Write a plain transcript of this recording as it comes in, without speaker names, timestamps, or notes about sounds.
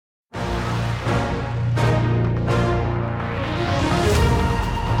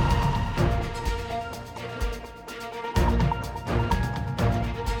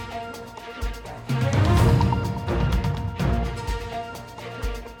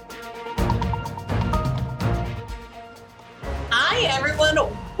Hi, everyone.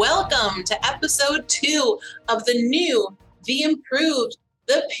 Welcome to episode 2 of the new, the improved,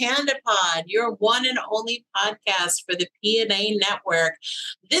 the Panda Pod, your one and only podcast for the P&A Network.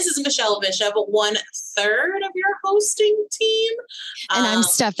 This is Michelle Bishop, 1/3 of your hosting team. And I'm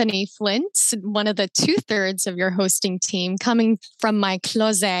Stephanie Flint, one of the 2/3 of your hosting team, coming from my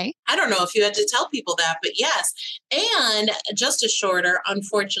closet. I don't know if you had to tell people that, but yes. And just a shorter,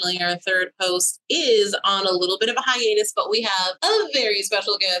 unfortunately, our third host is on a little bit of a hiatus, but we have a very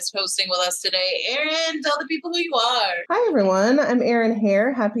special guest hosting with us today. Erin, tell the people who you are. Hi, everyone. I'm Erin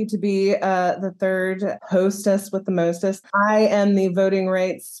Hare. Happy to be the third hostess with the mostest. I am the voting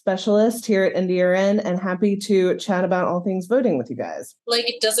rights specialist here at NDRN and happy to chat about all things voting with you guys.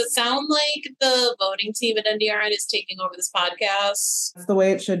 Like, does it sound like the voting team at NDRN is taking over this podcast? That's the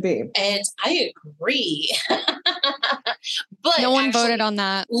way it should be. And I agree. But no one voted on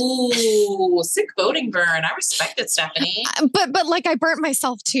that. Ooh, sick voting burn. I respect it, Stephanie. But like I burnt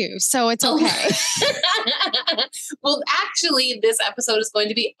myself too, so it's okay. Well, actually, this episode is going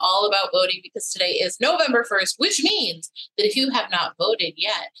to be all about voting because today is November 1st, which means that if you have not voted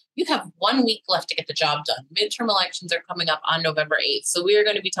yet, you have 1 week left to get the job done. Midterm elections are coming up on November 8th. So we are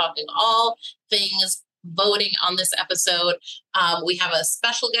going to be talking all things voting on this episode. We have a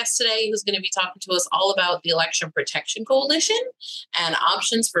special guest today who's going to be talking to us all about the Election Protection Coalition and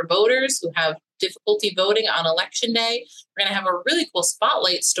options for voters who have difficulty voting on election day. We're going to have a really cool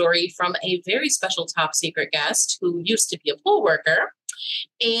spotlight story from a very special top secret guest who used to be a poll worker.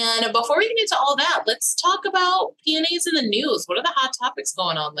 And before we get into all that, let's talk about P&As in the news. What are the hot topics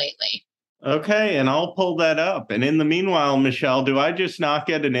going on lately? Okay, and I'll pull that up. And in the meanwhile, Michelle, do I just not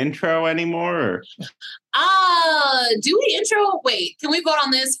get an intro anymore? Do we intro? Wait, can we vote on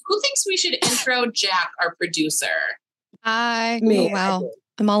this? Who thinks we should intro Jack, our producer? Me. Oh, wow.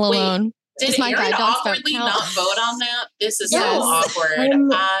 I'm all alone. Did Erin awkwardly not vote on that? This is so awkward.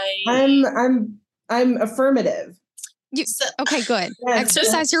 I'm affirmative. Okay, good. Yes.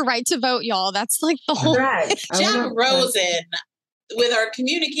 Exercise your right to vote, y'all. That's like the whole... Right. Jack Rosen, with our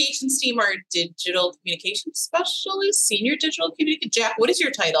communications team, our digital communications specialist, senior digital communication. Jack, what is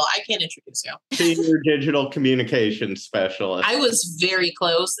your title? I can't introduce you. Senior digital communications specialist. I was very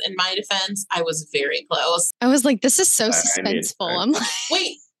close. In my defense, I was very close. I was like, this is so suspenseful. I'm like,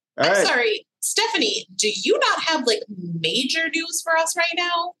 wait, sorry. Stephanie, do you not have like major news for us right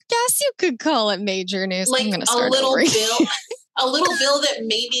now? Guess you could call it major news. Like I'm gonna start a little over. bill. A little bill that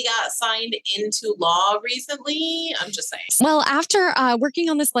maybe got signed into law recently. I'm just saying. Well, after working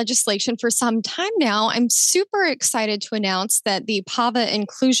on this legislation for some time now, I'm super excited to announce that the PAVA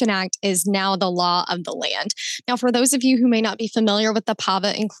Inclusion Act is now the law of the land. Now, for those of you who may not be familiar with the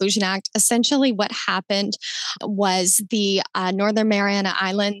PAVA Inclusion Act, essentially what happened was the Northern Mariana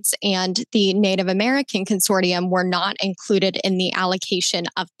Islands and the Native American Consortium were not included in the allocation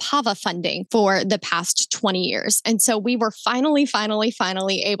of PAVA funding for the past 20 years. And so we were finally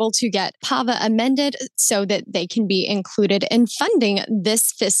able to get PAVA amended so that they can be included in funding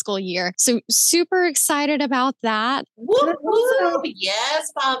this fiscal year. So super excited about that. Whoop, whoop.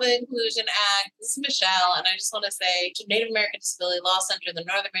 Yes, PAVA Inclusion Act. This is Michelle, and I just want to say to Native American Disability Law Center in the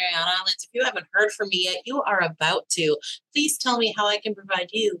Northern Mariana Islands, if you haven't heard from me yet, you are about to. Please tell me how I can provide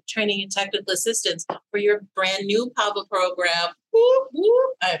you training and technical assistance for your brand new PAVA program. Whoop,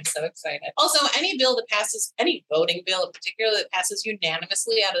 whoop. I'm so excited. Also, any bill that passes, any voting bill in particular that passes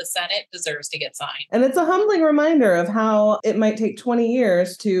unanimously out of the Senate deserves to get signed. And it's a humbling reminder of how it might take 20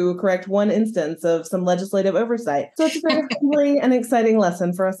 years to correct one instance of some legislative oversight. So it's a very humbling and exciting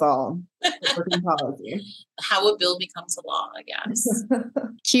lesson for us all. Policy. How a bill becomes a law, I guess.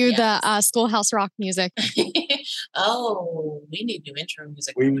 Cue the Schoolhouse Rock music. Oh, we need new intro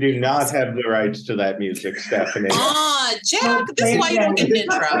music. We do not have the rights to that music, Stephanie. Jack, this is why you don't get an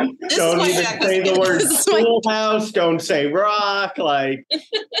intro. This Don't is why even Jack say the word schoolhouse. Don't say rock.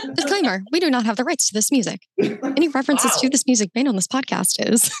 Disclaimer, we do not have the rights to this music. Any references to this music made on this podcast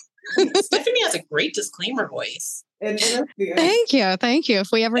is... Stephanie has a great disclaimer voice. Thank you.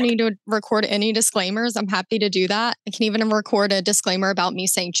 If we ever need to record any disclaimers, I'm happy to do that. I can even record a disclaimer about me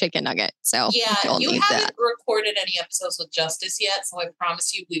saying chicken nugget. So yeah, you haven't recorded any episodes with Justice yet, so I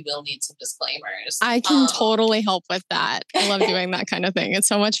promise you we will need some disclaimers. I can totally help with that. I love doing that kind of thing. It's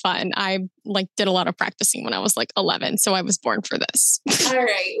so much fun. I did a lot of practicing when I was 11, so I was born for this. All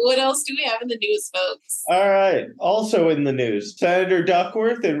right. What else do we have in the news, folks? All right. Also in the news, Senator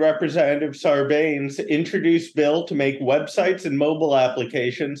Duckworth and Representative Sarbanes introduced bill to make websites and mobile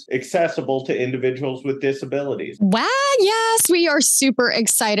applications accessible to individuals with disabilities. Wow, yes, we are super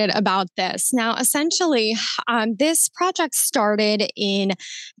excited about this. Now, essentially, this project started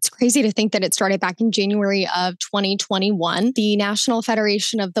it's crazy to think that it started back in January of 2021. The National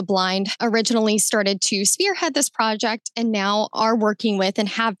Federation of the Blind originally started to spearhead this project and now are working with and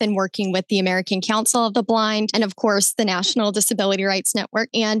have been working with the American Council of the Blind and, of course, the National Disability Rights Network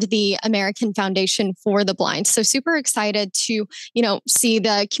and the American Foundation for the Blind. So super excited to, see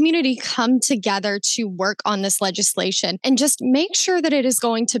the community come together to work on this legislation and just make sure that it is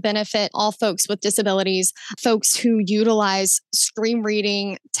going to benefit all folks with disabilities, folks who utilize screen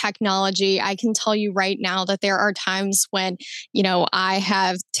reading technology. I can tell you right now that there are times when, I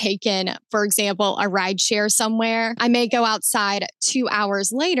have taken, for example, a ride share somewhere. I may go outside 2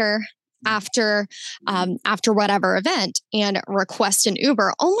 hours later after whatever event and request an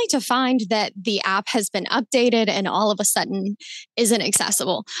Uber, only to find that the app has been updated and all of a sudden isn't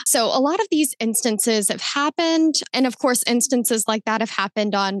accessible. So a lot of these instances have happened. And of course, instances like that have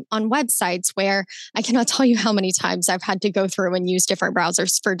happened on websites where I cannot tell you how many times I've had to go through and use different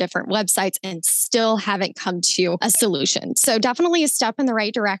browsers for different websites and still haven't come to a solution. So definitely a step in the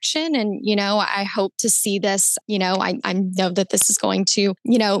right direction. And, I hope to see this, I know that this is going to,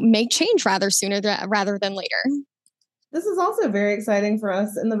 make change rather than later. This is also very exciting for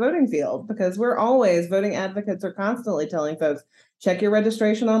us in the voting field because voting advocates are constantly telling folks, check your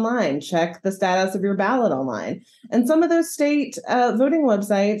registration online, check the status of your ballot online. And some of those state voting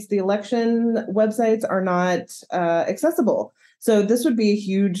websites, the election websites, are not accessible. So this would be a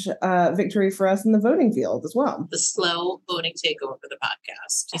huge victory for us in the voting field as well. The slow voting takeover of the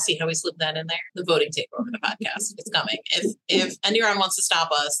podcast. You see how we slipped that in there? The voting takeover of the podcast. It's coming. If NDRN wants to stop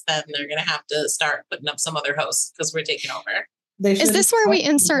us, then they're going to have to start putting up some other hosts because we're taking over. Is this where we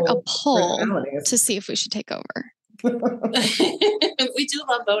insert a poll to see if we should take over? We do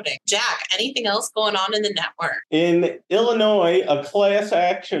love voting. Jack, anything else going on in the network? In Illinois, a class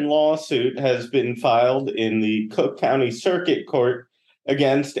action lawsuit has been filed in the Cook County Circuit Court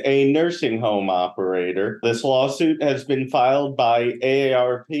against a nursing home operator. This lawsuit has been filed by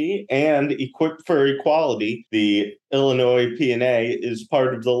AARP and Equip for Equality. The Illinois P&A is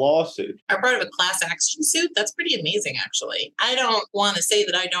part of the lawsuit. Are part of a class action suit? That's pretty amazing, actually. I don't want to say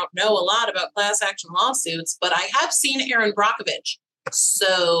that I don't know a lot about class action lawsuits, but I have seen Erin Brockovich.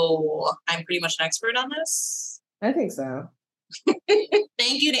 So I'm pretty much an expert on this. I think so.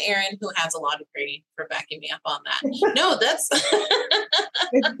 Thank you to Erin, who has a law degree, for backing me up on that. No, that's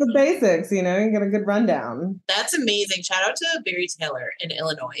it's the basics, you get a good rundown. That's amazing. Shout out to Barry Taylor in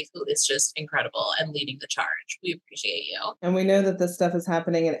Illinois, who is just incredible and leading the charge. We appreciate you. And we know that this stuff is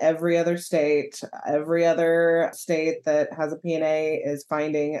happening in every other state. Every other state that has a P&A is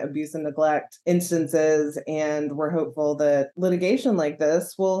finding abuse and neglect instances, and we're hopeful that litigation like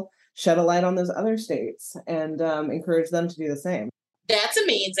this will shed a light on those other states and encourage them to do the same. That's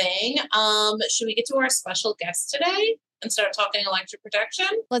amazing. Should we get to our special guest today and start talking election protection?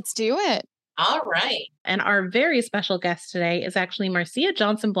 Let's do it. All right. And our very special guest today is actually Marcia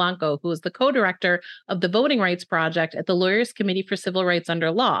Johnson Blanco, who is the co-director of the Voting Rights Project at the Lawyers Committee for Civil Rights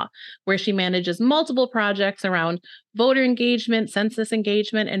Under Law, where she manages multiple projects around voter engagement, census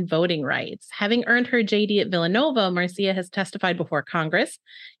engagement, and voting rights. Having earned her JD at Villanova, Marcia has testified before Congress,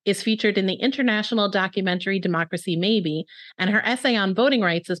 is featured in the international documentary Democracy Maybe, and her essay on voting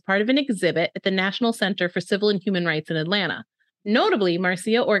rights is part of an exhibit at the National Center for Civil and Human Rights in Atlanta. Notably,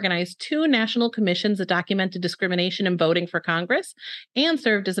 Marcia organized 2 national commissions that documented discrimination in voting for Congress and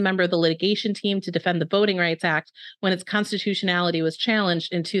served as a member of the litigation team to defend the Voting Rights Act when its constitutionality was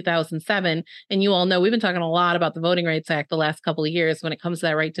challenged in 2007. And you all know we've been talking a lot about the Voting Rights Act the last couple of years when it comes to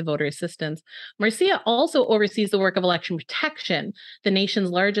that right to voter assistance. Marcia also oversees the work of Election Protection, the nation's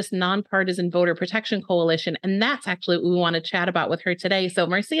largest nonpartisan voter protection coalition. And that's actually what we want to chat about with her today. So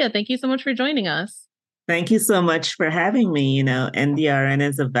Marcia, thank you so much for joining us. Thank you so much for having me. NDRN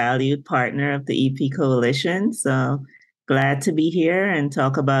is a valued partner of the EP Coalition, so glad to be here and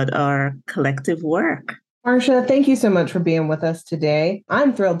talk about our collective work. Marcia, thank you so much for being with us today.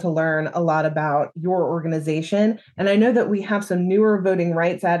 I'm thrilled to learn a lot about your organization, and I know that we have some newer voting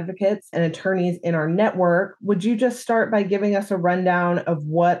rights advocates and attorneys in our network. Would you just start by giving us a rundown of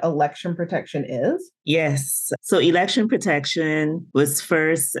what election protection is? Yes. So election protection was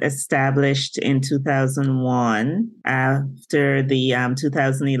first established in 2001 after the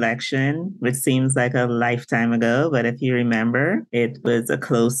 2000 election, which seems like a lifetime ago. But if you remember, it was a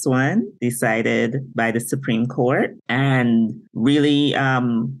close one decided by the Supreme Court. And really,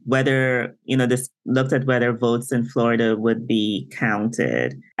 whether, this looked at whether votes in Florida would be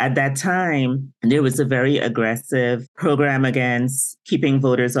counted. At that time, there was a very aggressive program against keeping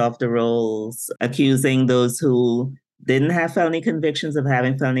voters off the rolls, accusing those who didn't have felony convictions of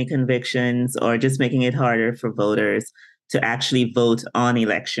having felony convictions, or just making it harder for voters to actually vote on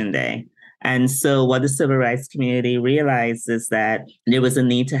election day. And so what the civil rights community realized is that there was a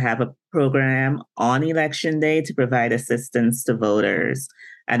need to have a program on election day to provide assistance to voters.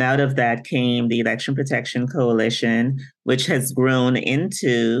 And out of that came the Election Protection Coalition, which has grown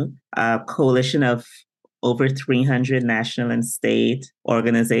into a coalition of over 300 national and state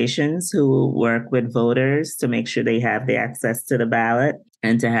organizations who work with voters to make sure they have the access to the ballot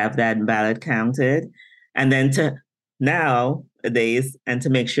and to have that ballot counted. And then to nowadays, and to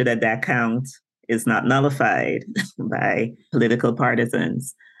make sure that that count is not nullified by political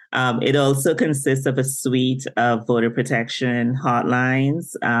partisans. It also consists of a suite of voter protection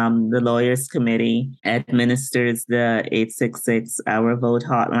hotlines. The Lawyers Committee administers the 866 Our Vote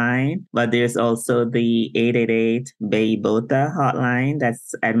hotline, but there's also the 888 Bay Bota hotline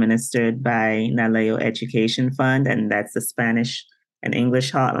that's administered by Naleo Education Fund, and that's the Spanish and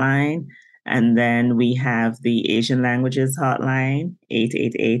English hotline. And then we have the Asian Languages hotline,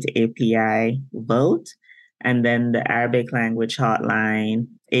 888 API Vote. And then the Arabic language hotline,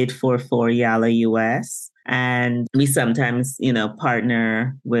 844 Yala US. And we sometimes,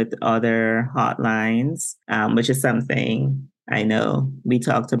 partner with other hotlines, which is something I know we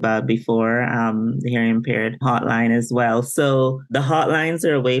talked about before, the hearing impaired hotline as well. So the hotlines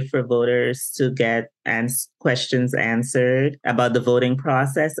are a way for voters to get questions answered about the voting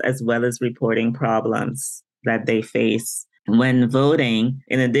process, as well as reporting problems that they face when voting.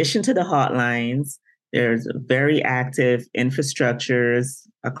 In addition to the hotlines, there's very active infrastructures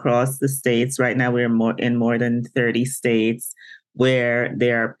across the states. Right now, we're in more than 30 states where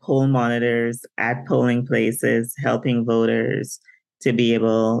there are poll monitors at polling places helping voters to be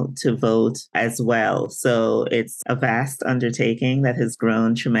able to vote as well. So it's a vast undertaking that has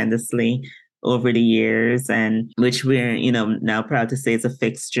grown tremendously over the years, and which we're, now proud to say is a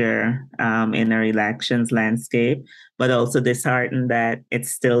fixture in our elections landscape, but also disheartened that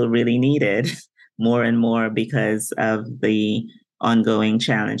it's still really needed more and more because of the ongoing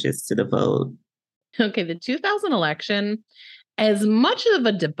challenges to the vote. Okay, the 2000 election, as much of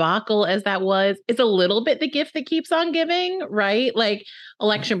a debacle as that was, it's a little bit the gift that keeps on giving, right? Like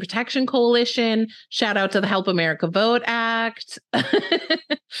Election Protection Coalition, shout out to the Help America Vote Act.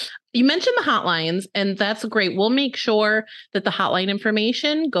 You mentioned the hotlines, and that's great. We'll make sure that the hotline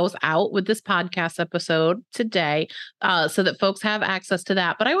information goes out with this podcast episode today so that folks have access to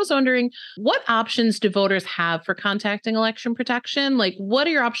that. But I was wondering, what options do voters have for contacting election protection? Like, what are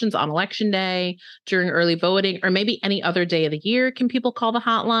your options on election day, during early voting, or maybe any other day of the year? Can people call the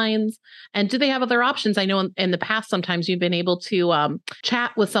hotlines? And do they have other options? I know in the past, sometimes you've been able to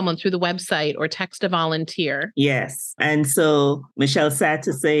chat with someone through the website or text a volunteer. Yes. And so, Michelle, sad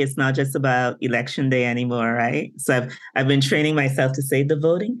to say it's not just about election day anymore, right? So I've been training myself to say the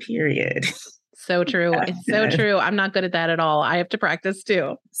voting period. So true. It's so true. I'm not good at that at all. I have to practice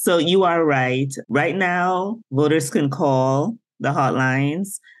too. So you are right. Right now, voters can call the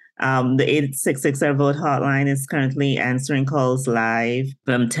hotlines. The 866 Our Vote hotline is currently answering calls live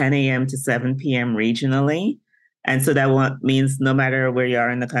from 10 a.m. to 7 p.m. regionally. And so that means no matter where you are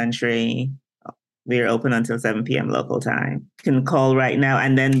in the country, we're open until 7 p.m. local time. You can call right now,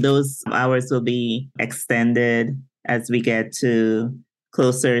 and then those hours will be extended as we get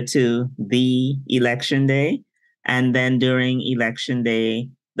closer to the election day. And then during election day,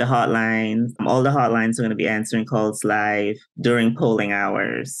 all the hotlines are going to be answering calls live during polling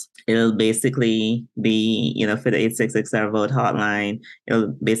hours. It'll basically be, for the 866 Our Vote hotline,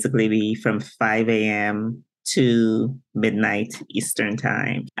 it'll basically be from 5 a.m. to midnight Eastern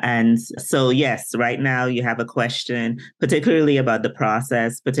time. And so, yes, right now you have a question, particularly about the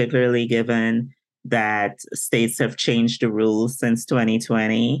process, particularly given that states have changed the rules since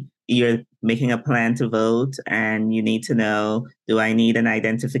 2020. You're making a plan to vote and you need to know, do I need an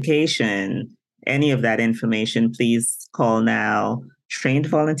identification? Any of that information, please call now. Trained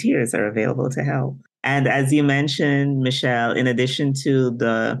volunteers are available to help. And as you mentioned, Michelle, in addition to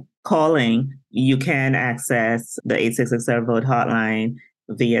the calling, you can access the 866 Our Vote hotline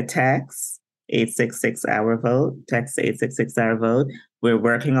via text, 866 Our Vote, text 866 Our Vote. We're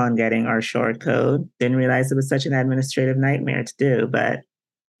working on getting our short code. Didn't realize it was such an administrative nightmare to do, but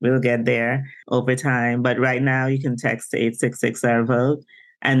we'll get there over time. But right now, you can text 866-OUR-VOTE.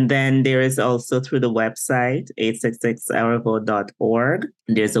 And then there is also through the website, 866-OUR-VOTE.org,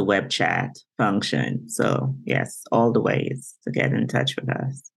 there's a web chat function. So yes, all the ways to get in touch with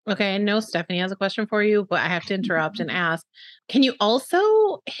us. Okay, I know Stephanie has a question for you, but I have to interrupt and ask, can you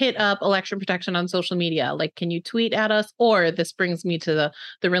also hit up election protection on social media? Like, can you tweet at us? Or this brings me to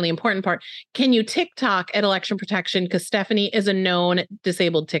the really important part. Can you TikTok at election protection? Because Stephanie is a known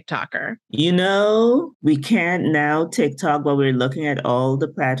disabled TikToker. We can't now TikTok, but we're looking at all the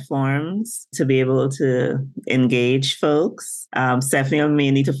platforms to be able to engage folks. Stephanie, I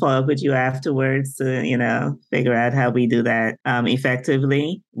may need to follow up with you afterwards to, figure out how we do that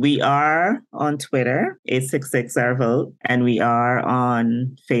effectively. We are on Twitter, 866-OUR-VOTE, and we are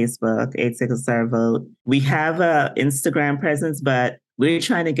on Facebook, 866-OUR-VOTE. We have an Instagram presence, but we're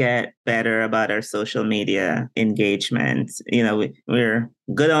trying to get better about our social media engagement. We're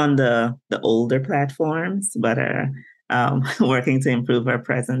good on the older platforms, but are working to improve our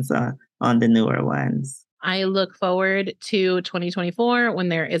presence on the newer ones. I look forward to 2024 when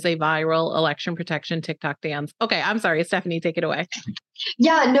there is a viral election protection TikTok dance. Okay, I'm sorry, Stephanie, take it away.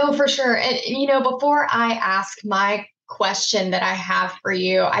 Yeah, no, for sure. And, before I ask my question that I have for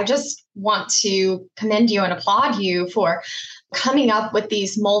you, I just want to commend you and applaud you for coming up with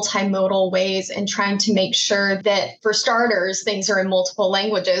these multimodal ways and trying to make sure that, for starters, things are in multiple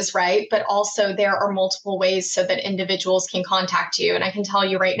languages, right? But also there are multiple ways so that individuals can contact you. And I can tell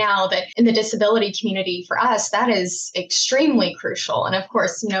you right now that in the disability community, for us, that is extremely crucial. And of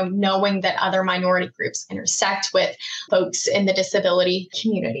course, knowing that other minority groups intersect with folks in the disability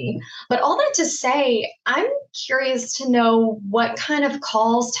community. But all that to say, I'm curious to know what kind of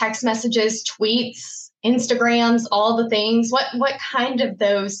calls, text messages, tweets, Instagrams, all the things. What kind of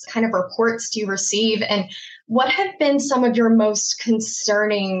those kind of reports do you receive, and what have been some of your most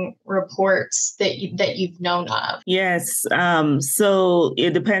concerning reports that you've known of? Yes, so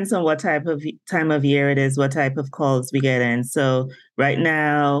it depends on what time of year it is, what type of calls we get in. So right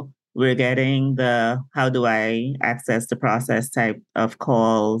now, we're getting the how do I access the process type of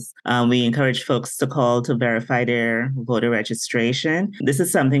calls. We encourage folks to call to verify their voter registration. This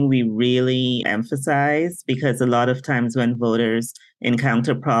is something we really emphasize because a lot of times when voters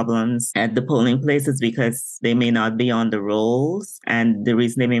encounter problems at the polling places because they may not be on the rolls. And the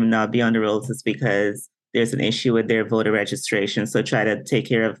reason they may not be on the rolls is because there's an issue with their voter registration. So try to take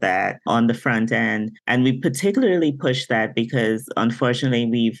care of that on the front end. And we particularly push that because unfortunately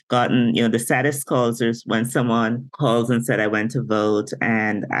we've gotten, the saddest calls is when someone calls and said, I went to vote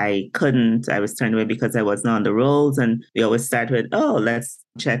and I was turned away because I wasn't on the rolls. And we always start with, let's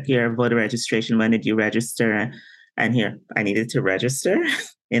check your voter registration. When did you register? And here, I needed to register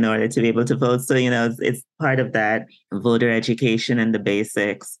in order to be able to vote. So, it's part of that voter education and the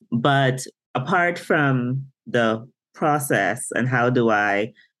basics. But apart from the process and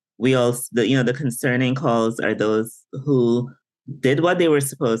the concerning calls are those who did what they were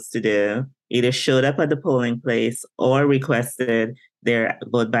supposed to do, either showed up at the polling place or requested their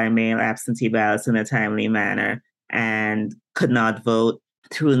vote by mail absentee ballots in a timely manner and could not vote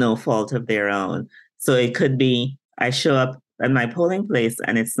through no fault of their own. So it could be, I show up at my polling place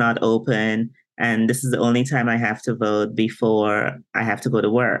and it's not open, and this is the only time I have to vote before I have to go to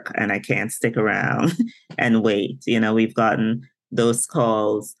work and I can't stick around and wait. We've gotten those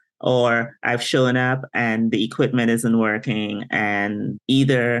calls, or I've shown up and the equipment isn't working and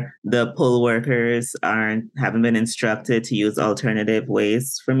either the poll workers haven't been instructed to use alternative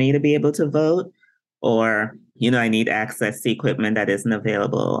ways for me to be able to vote, or I need access to equipment that isn't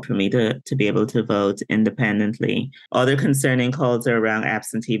available for me to be able to vote independently. Other concerning calls are around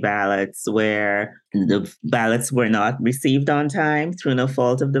absentee ballots where the ballots were not received on time through no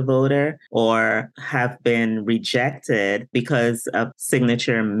fault of the voter or have been rejected because of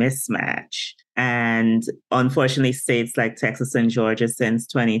signature mismatch. And unfortunately, states like Texas and Georgia since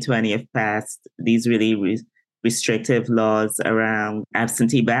 2020 have passed these really restrictive laws around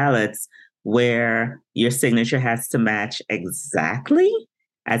absentee ballots, where your signature has to match exactly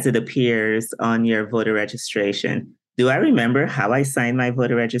as it appears on your voter registration. Do I remember how I signed my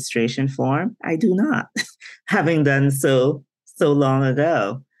voter registration form? I do not, having done so long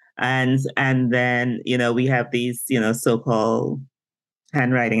ago. And then, we have these, so-called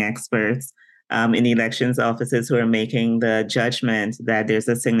handwriting experts in elections offices who are making the judgment that there's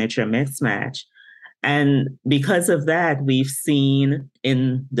a signature mismatch. And because of that, we've seen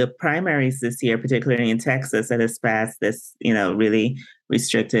in the primaries this year, particularly in Texas, that has passed this, really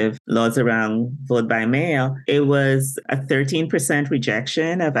restrictive laws around vote by mail, it was a 13%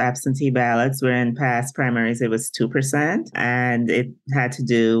 rejection of absentee ballots, where in past primaries it was 2%. And it had to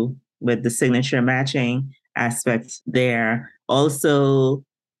do with the signature matching aspect there. Also,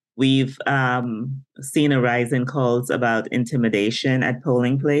 we've seen a rise in calls about intimidation at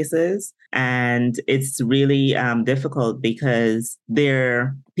polling places. And it's really difficult because there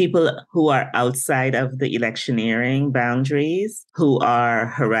are people who are outside of the electioneering boundaries who are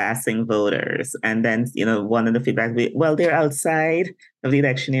harassing voters. And then, one of the feedback, they're outside of the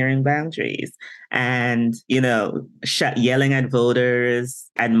electioneering boundaries. And, yelling at voters,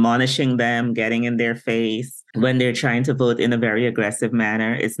 admonishing them, getting in their face when they're trying to vote in a very aggressive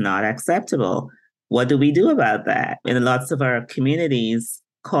manner is not acceptable. What do we do about that? In lots of our communities,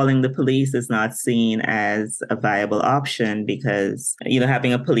 calling the police is not seen as a viable option because,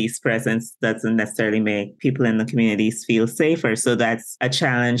 having a police presence doesn't necessarily make people in the communities feel safer. So that's a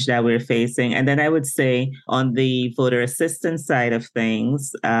challenge that we're facing. And then I would say on the voter assistance side of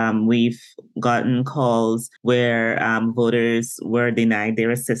things, we've gotten calls where voters were denied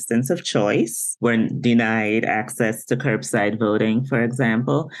their assistance of choice, were denied access to curbside voting, for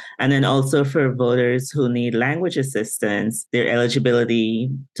example. And then also for voters who need language assistance, their eligibility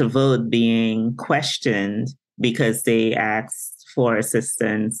to vote being questioned because they asked for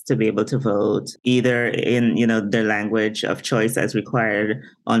assistance to be able to vote either in their language of choice as required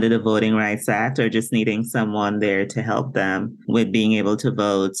under the Voting Rights Act, or just needing someone there to help them with being able to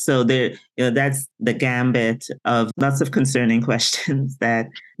vote. So there, that's the gambit of lots of concerning questions that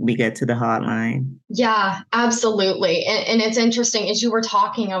we get to the hotline. Yeah, absolutely. And it's interesting, as you were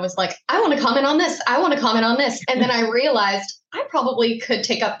talking, I was like, I want to comment on this. I want to comment on this. And then I realized I probably could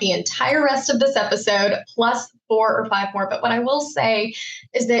take up the entire rest of this episode plus 4 or 5 more. But what I will say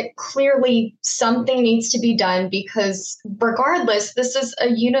is that clearly something needs to be done, because regardless, this is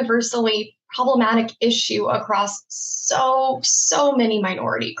a universally problematic issue across so many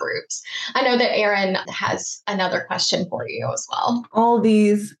minority groups. I know that Erin has another question for you as well. All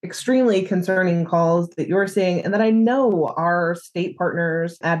these extremely concerning calls that you're seeing, and that I know our state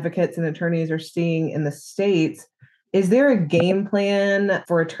partners, advocates, and attorneys are seeing in the states. Is there a game plan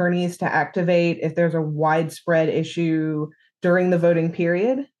for attorneys to activate if there's a widespread issue during the voting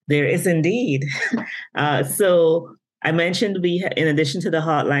period? There is indeed. So I mentioned in addition to the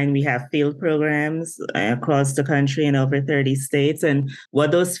hotline, we have field programs across the country in over 30 states. And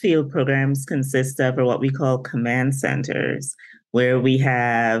what those field programs consist of are what we call command centers, where we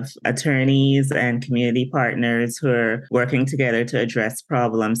have attorneys and community partners who are working together to address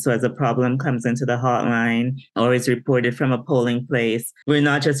problems. So as a problem comes into the hotline or is reported from a polling place, we're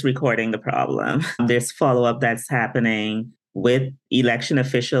not just recording the problem. There's follow-up that's happening with election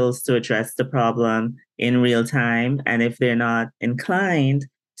officials to address the problem in real time. And if they're not inclined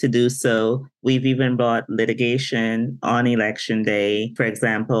to do so, we've even brought litigation on election day. For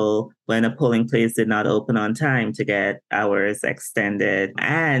example, when a polling place did not open on time, to get hours extended.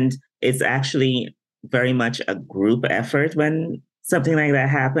 And it's actually very much a group effort when something like that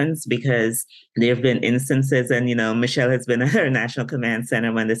happens, because there have been instances, and Michelle has been at our National Command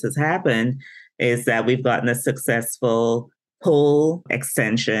Center when this has happened, is that we've gotten a successful poll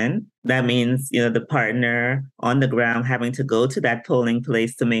extension. That means, the partner on the ground having to go to that polling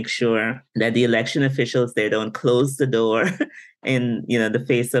place to make sure that the election officials there don't close the door in, the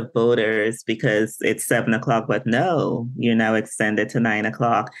face of voters because it's 7:00, but no, you're now extended to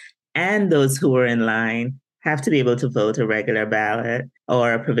 9:00. And those who are in line have to be able to vote a regular ballot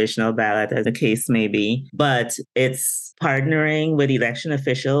or a provisional ballot, as the case may be. But it's partnering with election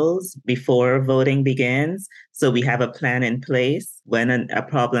officials before voting begins. So we have a plan in place. When a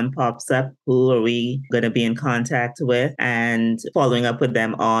problem pops up, who are we going to be in contact with, and following up with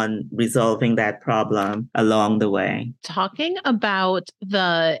them on resolving that problem along the way. Talking about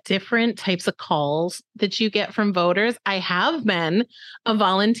the different types of calls that you get from voters, I have been a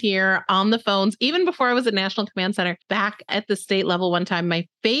volunteer on the phones, even before I was at National Command Center, back at the state level one time. My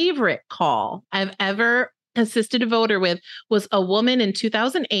favorite call I've ever assisted a voter with was a woman in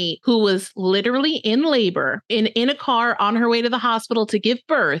 2008 who was literally in labor in a car on her way to the hospital to give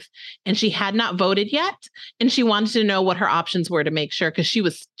birth, and she had not voted yet, and she wanted to know what her options were to make sure, because she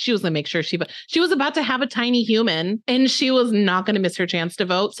was going to make sure she was about to have a tiny human, and she was not going to miss her chance to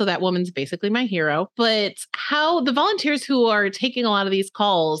vote. So that woman's basically my hero. But how the volunteers who are taking a lot of these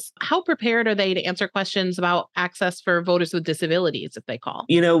calls, how prepared are they to answer questions about access for voters with disabilities if they call?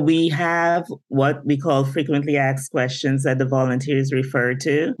 We have what we call free frequently asked questions that the volunteers refer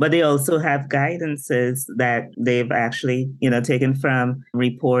to, but they also have guidances that they've actually, taken from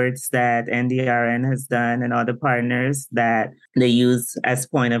reports that NDRN has done and other partners that they use as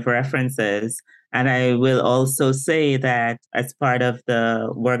point of references. And I will also say that as part of the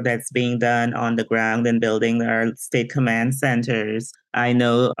work that's being done on the ground in building our state command centers, I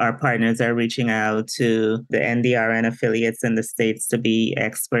know our partners are reaching out to the NDRN affiliates in the states to be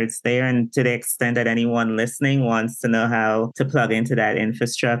experts there. And to the extent that anyone listening wants to know how to plug into that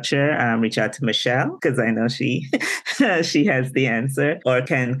infrastructure, reach out to Michelle, because I know she she has the answer, or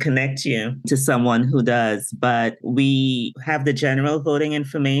can connect you to someone who does. But we have the general voting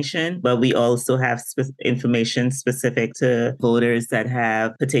information, but we also have information specific to voters that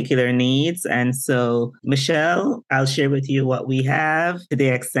have particular needs. And so, Michelle, I'll share with you what we have. To the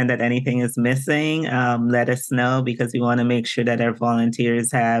extent that anything is missing, let us know, because we want to make sure that our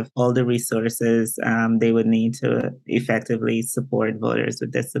volunteers have all the resources they would need to effectively support voters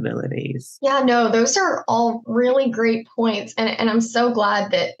with disabilities. Yeah, no, those are all really great points. And I'm so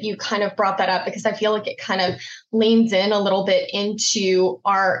glad that you kind of brought that up, because I feel like it kind of leans in a little bit into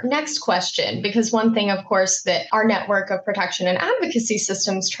our next question. Because one thing, of course, that our network of protection and advocacy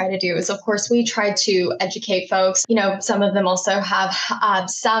systems try to do is, of course, we try to educate folks. Some of them also have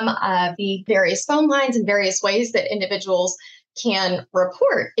some of the various phone lines and various ways that individuals can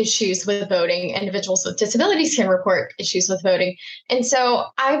report issues with voting. Individuals with disabilities can report issues with voting. And so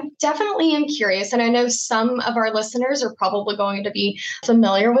I definitely am curious, and I know some of our listeners are probably going to be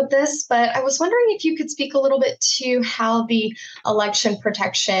familiar with this, but I was wondering if you could speak a little bit to how the election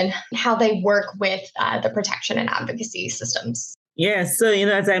protection, how they work with the protection and advocacy systems. Yeah, so,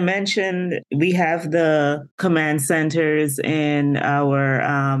 as I mentioned, we have the command centers in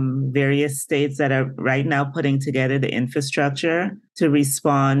our various states that are right now putting together the infrastructure to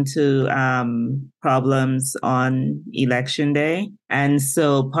respond to problems on election day. And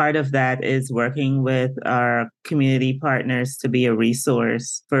so part of that is working with our community partners to be a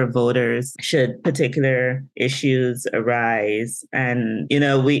resource for voters should particular issues arise. And,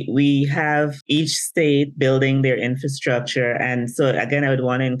 we have each state building their infrastructure. And so, again, I would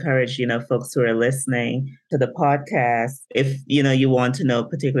want to encourage, folks who are listening to the podcast, if, you want to know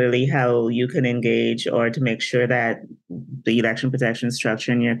particularly how you can engage or to make sure that the election protection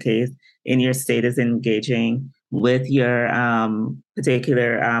structure in your case, in your state is engaging with your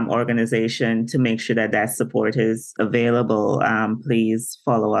particular organization to make sure that that support is available, please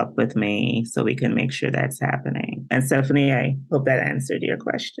follow up with me so we can make sure that's happening. And Stephanie, I hope that answered your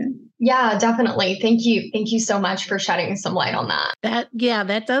question. Yeah, definitely. Thank you. Thank you so much for shedding some light on that.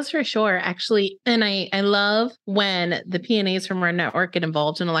 That does for sure, actually. And I love when the PNAs from our network get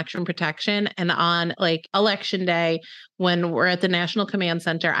involved in election protection, and on election day, when we're at the National Command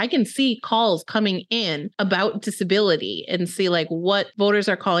Center, I can see calls coming in about disability and see what voters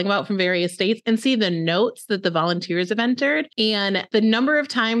are calling about from various states, and see the notes that the volunteers have entered. And the number of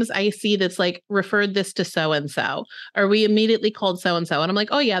times I see that's referred this to so-and-so, or we immediately called so-and-so. And I'm like,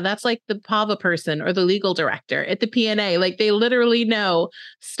 oh yeah, that's the PAVA person or the legal director at the PNA. They literally know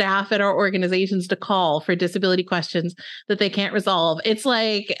staff at our organizations to call for disability questions that they can't resolve. It's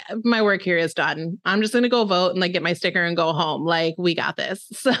my work here is done. I'm just going to go vote and get my sticker and go home. We got this.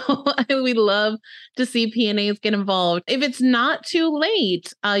 So we love to see PNAs get involved. If it's not too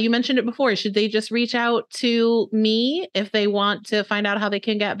late, you mentioned it before, should they just reach out to me if they want to find out how they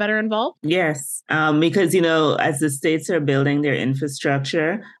can get better involved? Yes, because, as the states are building their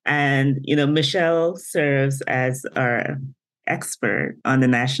infrastructure, and, Michelle serves as our expert on the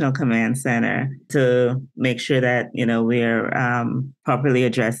National Command Center to make sure that, we're properly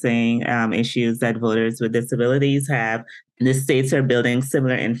addressing issues that voters with disabilities have. The states are building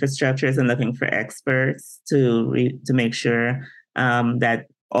similar infrastructures and looking for experts to make sure that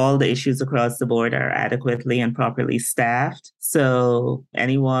all the issues across the board are adequately and properly staffed. So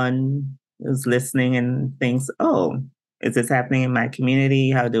anyone who's listening and thinks, oh, is this happening in my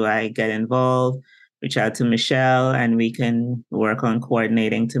community? How do I get involved? Reach out to Michelle and we can work on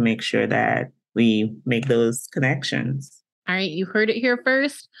coordinating to make sure that we make those connections. All right, you heard it here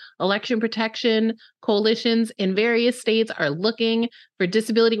first. Election protection coalitions in various states are looking for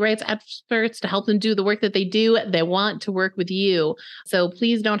disability rights experts to help them do the work that they do. They want to work with you. So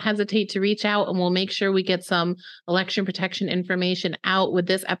please don't hesitate to reach out, and we'll make sure we get some election protection information out with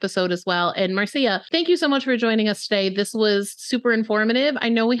this episode as well. And Marcia, thank you so much for joining us today. This was super informative. I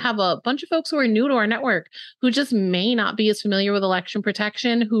know we have a bunch of folks who are new to our network who just may not be as familiar with election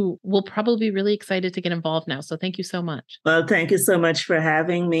protection, who will probably be really excited to get involved now. So thank you so much. Well, thank you so much for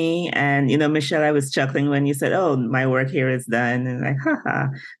having me. And, Michelle, I was chuckling when you said, oh, my work here is done. And haha,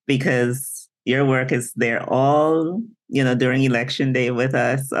 because your work is there all, during election day with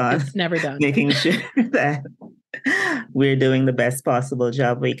us on It's never done. making sure that we're doing the best possible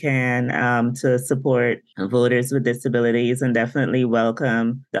job we can to support voters with disabilities, and definitely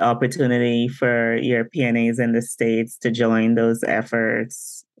welcome the opportunity for your PNAs in the States to join those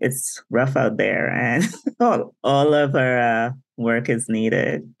efforts. It's rough out there, and all of our work is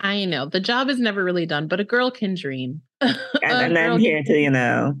needed. I know. The job is never really done, but a girl can dream. And I'm here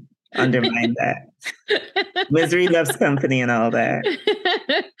to, undermine that. Misery loves company and all that.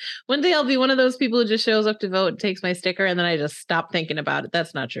 One day I'll be one of those people who just shows up to vote, takes my sticker, and then I just stop thinking about it.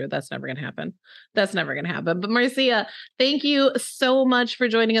 That's not true. That's never going to happen. That's never going to happen. But Marcia, thank you so much for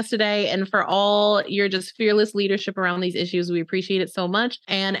joining us today and for all your just fearless leadership around these issues. We appreciate it so much.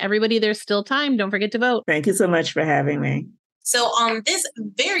 And everybody, there's still time. Don't forget to vote. Thank you so much for having me. So on this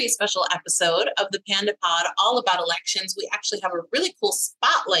very special episode of the Panda Pod, all about elections, we actually have a really cool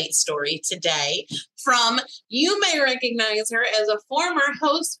spotlight story today from, you may recognize her as a former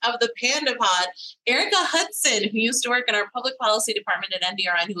host of the Panda Pod, Erica Hudson, who used to work in our public policy department at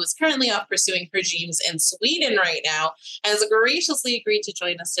NDRN, who is currently off pursuing her dreams in Sweden right now, has graciously agreed to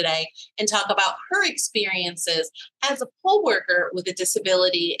join us today and talk about her experiences as a poll worker with a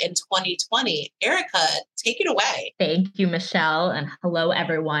disability in 2020. Erica, take it away. Thank you, Michelle, and hello,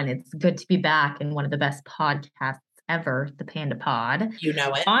 everyone. It's good to be back in one of the best podcasts ever, the Panda Pod. You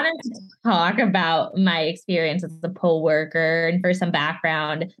know it. I wanted to talk about my experience as a poll worker, and for some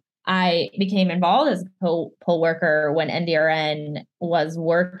background, I became involved as a poll worker when NDRN was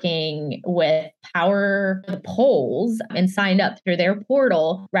working with Power the Polls and signed up through their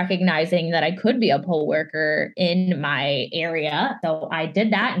portal, recognizing that I could be a poll worker in my area. So I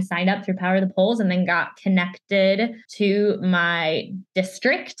did that and signed up through Power the Polls, and then got connected to my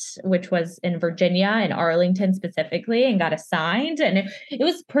district, which was in Virginia, in Arlington specifically, and got assigned. And it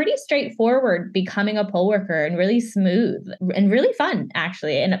was pretty straightforward becoming a poll worker, and really smooth and really fun,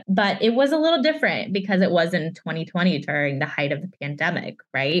 actually. But it was a little different because it was in 2020 during the height of the pandemic,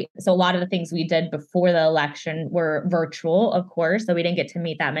 right? So a lot of the things we did before the election were virtual, of course, so we didn't get to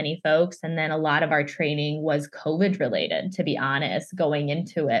meet that many folks. And then a lot of our training was COVID related, to be honest, going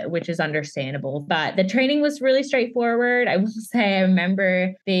into it, which is understandable. But the training was really straightforward. I will say I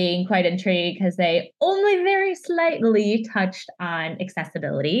remember being quite intrigued because they only very slightly touched on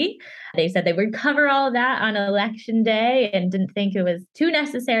accessibility. They said they would cover all of that on election day and didn't think it was too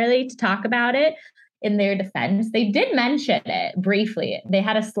necessarily to talk about it. In their defense, they did mention it briefly. They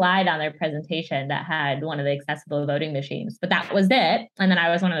had a slide on their presentation that had one of the accessible voting machines, but that was it. And then I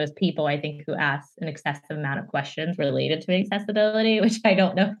was one of those people, I think, who asked an excessive amount of questions related to accessibility, which I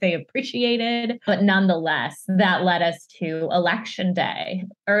don't know if they appreciated. But nonetheless, that led us to election day.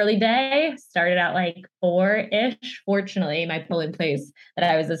 Early day started out like 4-ish. Fortunately, my polling place that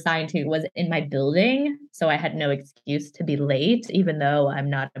I was assigned to was in my building, so I had no excuse to be late, even though I'm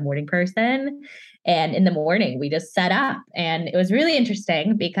not a morning person. And in the morning, we just set up. And it was really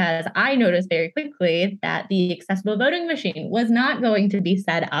interesting because I noticed very quickly that the accessible voting machine was not going to be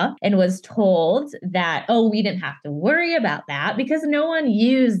set up, and was told that, oh, we didn't have to worry about that because no one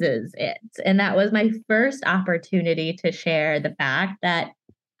uses it. And that was my first opportunity to share the fact that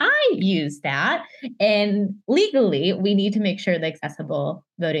I use that. And legally, we need to make sure the accessible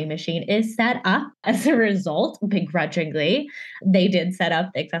voting machine is set up. As a result, begrudgingly, they did set up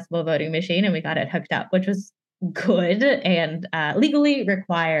the accessible voting machine and we got it hooked up, which was good and legally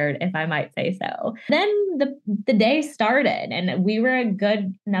required, if I might say so. Then the day started, and we were a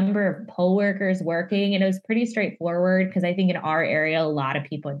good number of poll workers working, and it was pretty straightforward because I think in our area, a lot of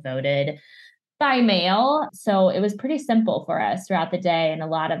people had voted by mail. So it was pretty simple for us throughout the day. And a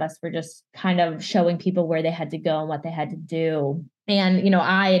lot of us were just kind of showing people where they had to go and what they had to do. And,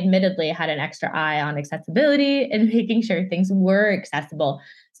 I admittedly had an extra eye on accessibility and making sure things were accessible,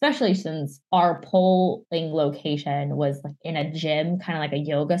 especially since our polling location was like in a gym, kind of like a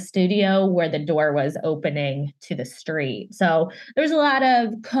yoga studio where the door was opening to the street. So there was a lot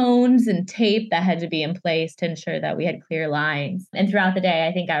of cones and tape that had to be in place to ensure that we had clear lines. And throughout the day,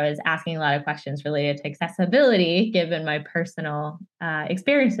 I think I was asking a lot of questions related to accessibility, given my personal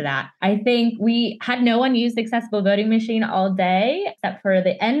experience to that. I think we had no one use the accessible voting machine all day, except for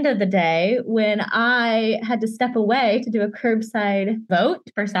the end of the day when I had to step away to do a curbside vote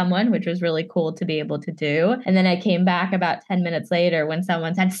for someone, which was really cool to be able to do. And then I came back about 10 minutes later when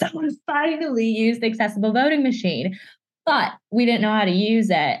someone said, someone finally used the accessible voting machine, but we didn't know how to use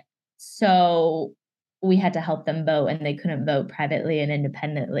it. So we had to help them vote, and they couldn't vote privately and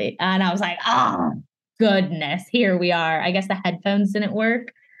independently. And I was like, oh, goodness, here we are. I guess the headphones didn't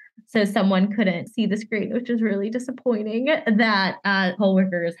work. So someone couldn't see the screen, which is really disappointing that poll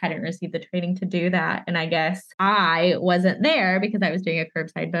workers hadn't received the training to do that. And I guess I wasn't there because I was doing a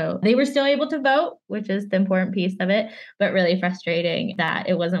curbside vote. They were still able to vote, which is the important piece of it, but really frustrating that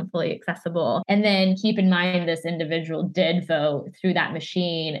it wasn't fully accessible. And then keep in mind, this individual did vote through that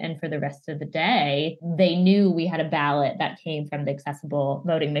machine. And for the rest of the day, they knew we had a ballot that came from the accessible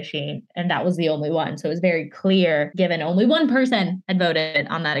voting machine. And that was the only one. So it was very clear, given only one person had voted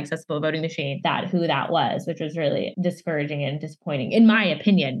on that accessible voting machine, that who that was, which was really discouraging and disappointing, in my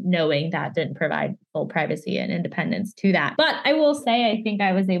opinion, knowing that didn't provide full privacy and independence to that. But I will say, I think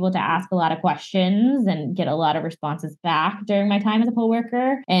I was able to ask a lot of questions and get a lot of responses back during my time as a poll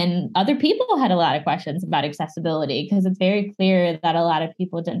worker. And other people had a lot of questions about accessibility, because it's very clear that a lot of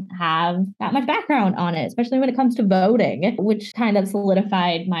people didn't have that much background on it, especially when it comes to voting, which kind of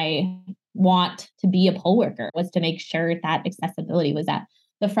solidified my want to be a poll worker, was to make sure that accessibility was at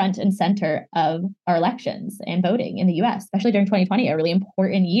the front and center of our elections and voting in the US, especially during 2020, a really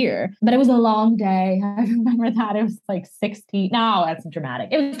important year. But it was a long day. I remember that it was like 16. No, that's dramatic.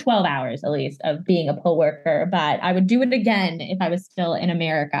 It was 12 hours at least of being a poll worker. But I would do it again if I was still in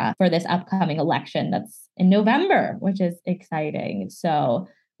America for this upcoming election that's in November, which is exciting. So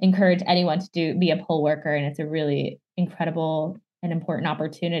encourage anyone to be a poll worker. And it's a really incredible and important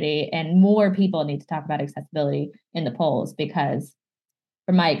opportunity. And more people need to talk about accessibility in the polls, because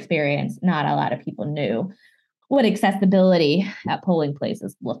from my experience, not a lot of people knew what accessibility at polling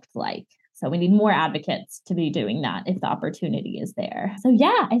places looked like. So we need more advocates to be doing that if the opportunity is there. So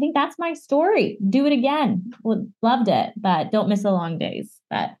yeah, I think that's my story. Do it again. Loved it, but don't miss the long days.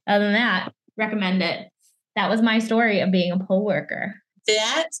 But other than that, recommend it. That was my story of being a poll worker.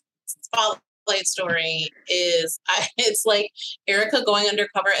 That spotlight story it's like Erica going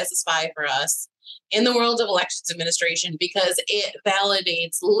undercover as a spy for us in the world of elections administration, because it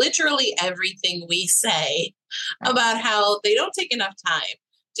validates literally everything we say about how they don't take enough time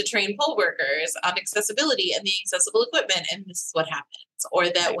to train poll workers on accessibility and the accessible equipment. And this is what happens. Or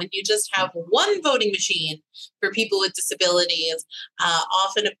that when you just have one voting machine for people with disabilities,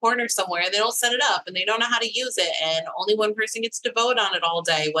 off in a corner somewhere, they don't set it up and they don't know how to use it. And only one person gets to vote on it all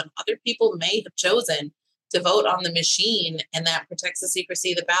day, when other people may have chosen to vote on the machine, and that protects the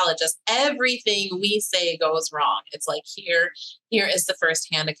secrecy of the ballot. Just everything we say goes wrong. It's like, here is the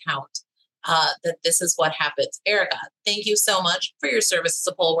firsthand account that this is what happens. Erica, thank you so much for your service as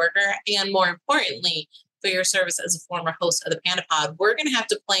a poll worker, and more importantly, for your service as a former host of the Panda Pod. We're going to have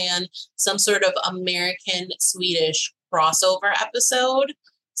to plan some sort of American-Swedish crossover episode.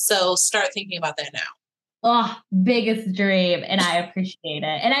 So start thinking about that now. Oh, biggest dream. And I appreciate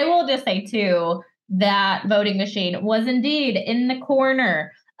it. And I will just say too, that voting machine was indeed in the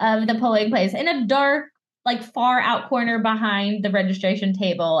corner of the polling place, in a dark, like far out corner behind the registration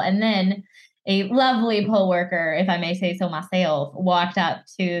table. And then a lovely poll worker, if I may say so myself, walked up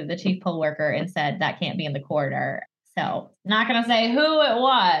to the chief poll worker and said, that can't be in the corner. So not going to say who it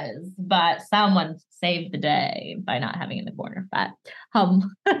was, but someone saved the day by not having it in the corner. But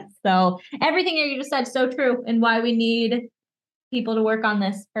so everything you just said is so true, and why we need people to work on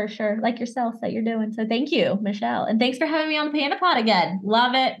this for sure, like yourself, that you're doing. So thank you, Michelle. And thanks for having me on the Panda Pod again.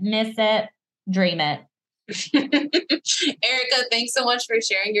 Love it, miss it, dream it. Erica, thanks so much for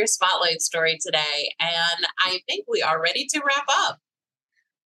sharing your spotlight story today. And I think we are ready to wrap up.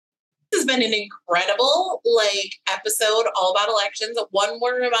 This has been an incredible episode all about elections. One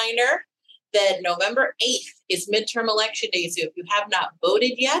more reminder that November 8th is midterm election day. So if you have not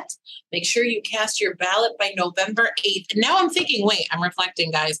voted yet, make sure you cast your ballot by November 8th. And now I'm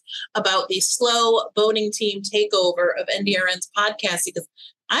reflecting, guys, about the slow voting team takeover of NDRN's podcast, because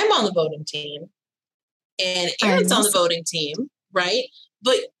I'm on the voting team and Erin's on the voting team, right?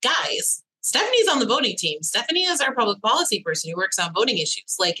 But guys, Stephanie's on the voting team. Stephanie is our public policy person who works on voting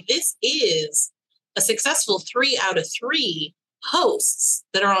issues. This is a successful 3 out of 3 hosts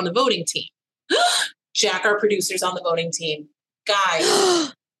that are on the voting team. Jack, our producer's on the voting team.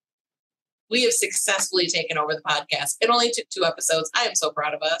 Guys, we have successfully taken over the podcast. It only took 2 episodes. I am so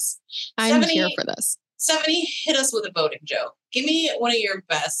proud of us. I'm here for this. Stephanie, hit us with a voting joke. Give me one of your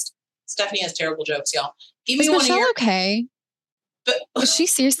best. Stephanie has terrible jokes, y'all. Give me Is one Michelle of your... okay? But... Is she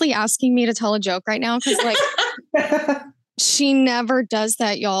seriously asking me to tell a joke right now? Because she never does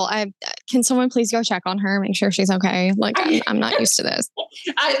that, y'all. Can someone please go check on her, make sure she's okay? I'm not used to this.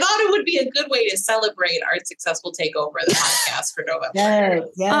 I thought it would be a good way to celebrate our successful takeover of the podcast for November.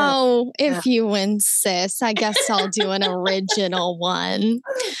 Yes. Oh, if you insist, I guess I'll do an original one.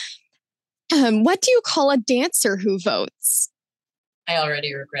 What do you call a dancer who votes? I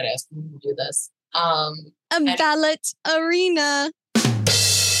already regret asking you to do this. A ballot arena.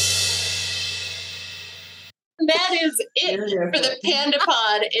 That is it for the Panda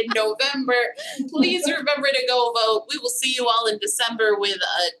Pod in November. Please remember to go vote. We will see you all in December with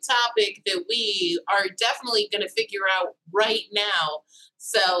a topic that we are definitely going to figure out right now.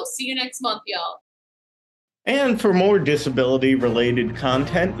 So see you next month, y'all. And for more disability-related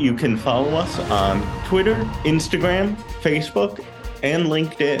content, you can follow us on Twitter, Instagram, Facebook, and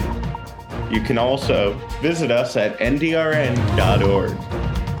LinkedIn. You can also visit us at ndrn.org.